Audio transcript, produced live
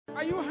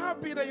Are you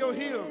happy that you're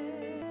healed?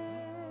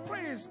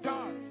 Praise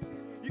God.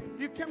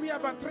 You came here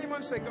about 3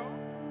 months ago.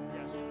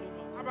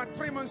 About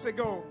 3 months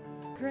ago.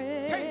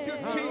 Thank you,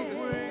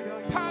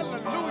 Jesus.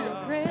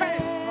 Hallelujah.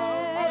 Pain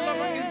all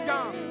over is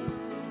gone.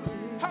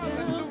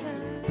 Hallelujah.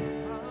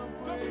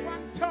 Just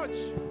one touch.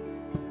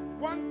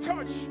 One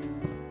touch.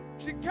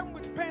 She came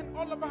with pain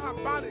all over her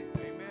body.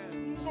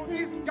 So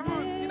it's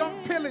gone. You don't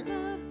feel it.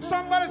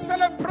 Somebody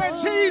celebrate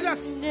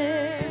Jesus.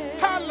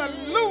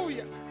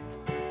 Hallelujah.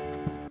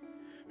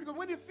 Because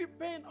when you feel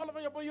pain all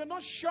over your body, you're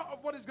not sure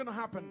of what is going to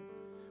happen.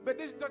 But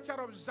this daughter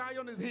of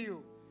Zion is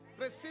healed.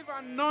 Receive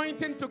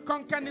anointing to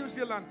conquer New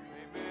Zealand.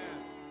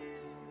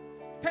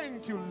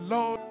 Thank you,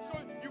 Lord. So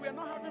you were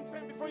not having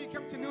pain before you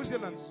came to New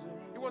Zealand.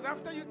 It was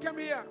after you came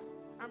here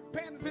and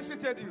pain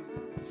visited you.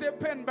 Say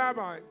pain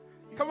bye-bye.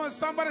 Come on,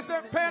 somebody say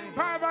pain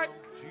bye-bye.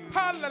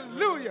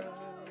 Hallelujah.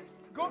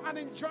 Go and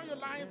enjoy your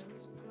life.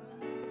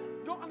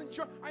 Go and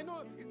enjoy. I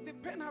know the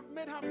pain have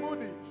made her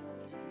moody.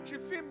 She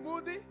feels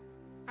moody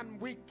and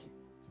weak.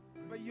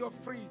 But you're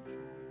free.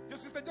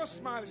 Just sister, just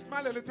smile.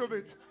 Smile a little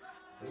bit.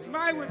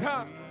 Smile with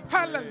her.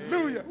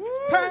 Hallelujah.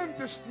 Time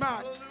to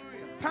smile.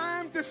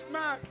 Time to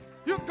smile.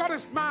 You got to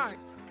smile.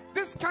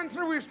 This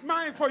country will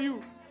smile for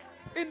you.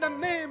 In the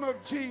name of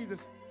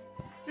Jesus.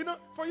 You know,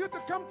 for you to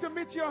come to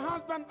meet your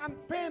husband and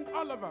pain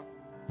all over,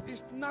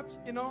 it's not,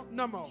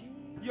 normal.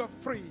 You're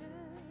free.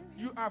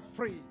 You are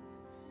free.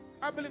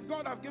 I believe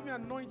God has given me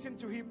anointing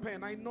to heal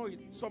pain. I know it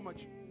so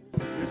much.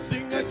 You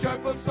sing a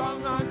joyful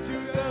song unto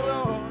the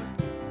Lord.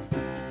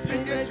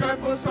 Sing a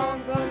joyful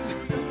song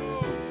unto the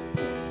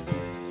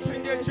Lord.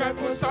 Sing a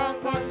joyful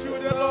song unto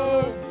the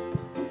Lord.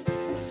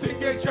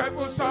 Sing a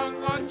joyful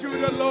song unto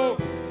the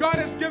Lord. God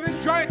is giving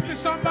joy to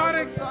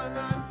somebody.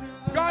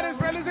 God is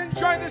releasing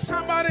joy to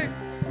somebody.